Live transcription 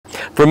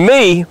For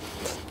me,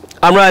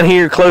 I'm right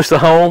here close to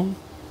home.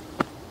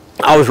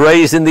 I was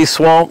raised in these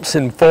swamps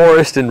and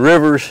forests and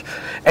rivers,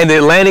 and the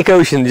Atlantic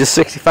Ocean just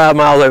 65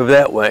 miles over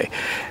that way.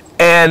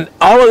 And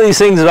all of these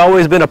things have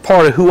always been a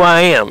part of who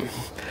I am.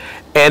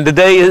 And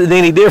today isn't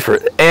any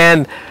different.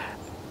 And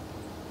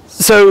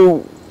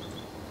so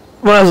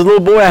when I was a little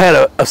boy, I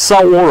had a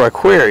saltwater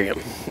aquarium.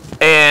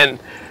 And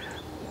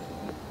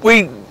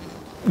we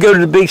go to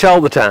the beach all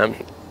the time.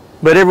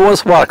 But every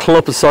once in a while, a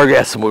clump of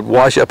sargassum would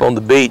wash up on the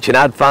beach, and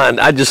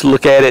I'd just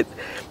look at it,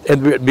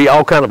 and there'd be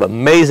all kind of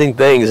amazing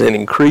things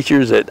and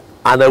creatures that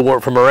I know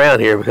weren't from around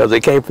here because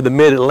they came from the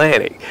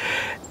mid-Atlantic.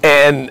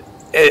 And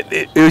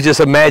it was just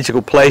a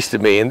magical place to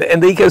me. And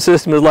the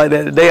ecosystem is like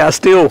that today. I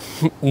still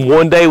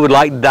one day would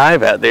like to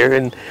dive out there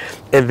and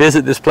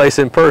visit this place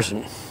in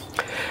person.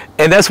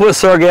 And that's what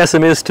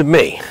sargassum is to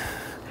me.